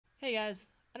Hey guys,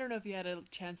 I don't know if you had a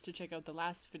chance to check out the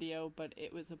last video, but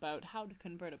it was about how to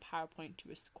convert a PowerPoint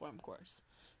to a SCORM course.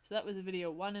 So that was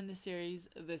video 1 in the series,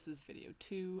 this is video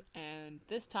 2, and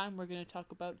this time we're going to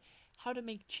talk about how to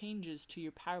make changes to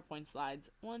your PowerPoint slides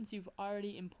once you've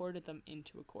already imported them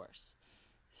into a course.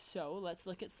 So let's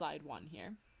look at slide 1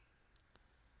 here.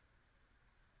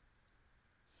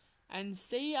 And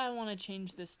say I want to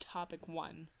change this topic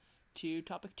 1 to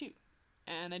topic 2.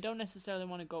 And I don't necessarily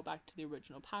want to go back to the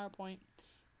original PowerPoint,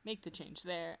 make the change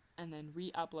there, and then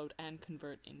re-upload and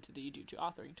convert into the Udutu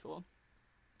authoring tool.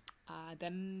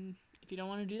 Then, if you don't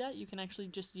want to do that, you can actually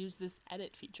just use this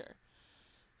edit feature.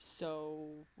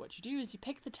 So what you do is you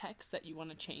pick the text that you want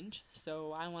to change.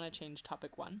 So I want to change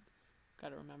topic 1.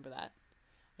 Gotta remember that.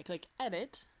 I click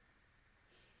edit.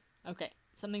 Okay,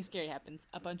 something scary happens.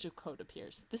 A bunch of code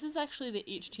appears. This is actually the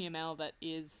HTML that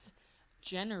is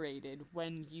generated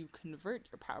when you convert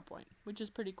your PowerPoint, which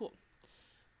is pretty cool.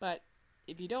 But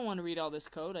if you don't want to read all this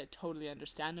code, I totally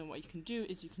understand, and what you can do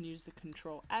is you can use the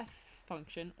Control F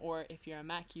function, or if you're a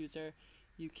Mac user,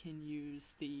 you can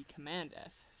use the Command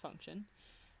F function,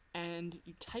 and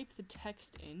you type the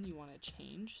text in you want to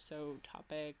change, so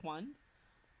topic 1,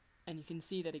 and you can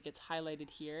see that it gets highlighted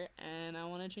here, and I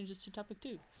want to change this to topic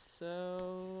 2,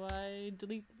 so I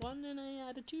delete 1 and I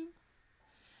add a 2,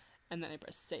 and then I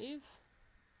press save.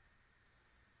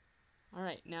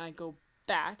 Alright, now I go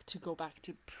back to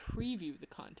preview the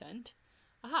content.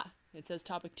 Aha! It says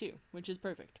topic 2, which is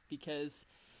perfect, because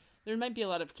there might be a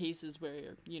lot of cases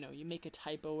where, you make a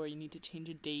typo or you need to change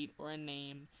a date or a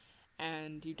name,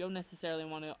 and you don't necessarily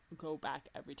want to go back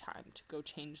every time to go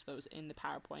change those in the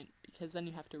PowerPoint, because then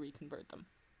you have to reconvert them.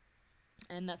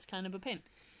 And that's kind of a pain.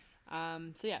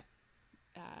 The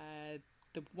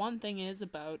one thing is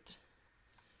about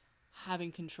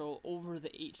having control over the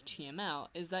HTML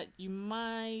is that you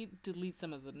might delete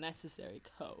some of the necessary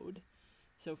code.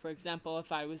 So for example,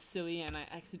 if I was silly and I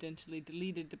accidentally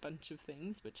deleted a bunch of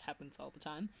things, which happens all the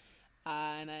time,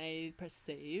 and I press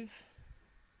save.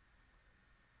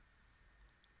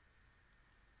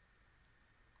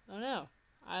 Oh no,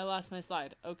 I lost my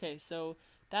slide. Okay, so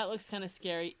that looks kind of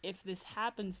scary. If this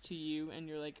happens to you and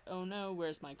you're like, oh no,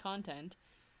 where's my content?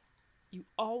 You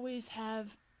always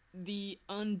have the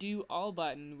undo all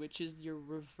button, which is your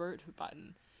revert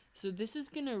button. So this is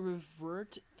going to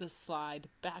revert the slide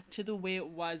back to the way it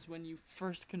was when you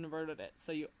first converted it.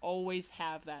 So you always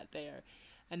have that there.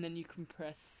 And then you can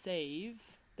press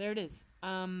save. There it is.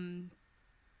 Now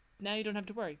you don't have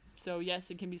to worry. So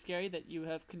yes, it can be scary that you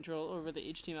have control over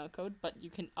the HTML code, but you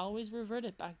can always revert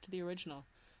it back to the original.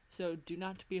 So do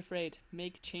not be afraid.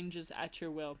 Make changes at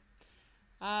your will.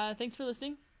 Thanks for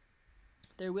listening.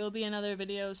 There will be another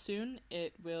video soon.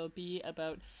 It will be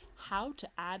about how to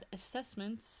add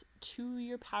assessments to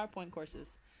your PowerPoint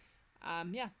courses.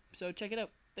 So check it out.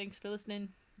 Thanks for listening.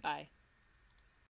 Bye.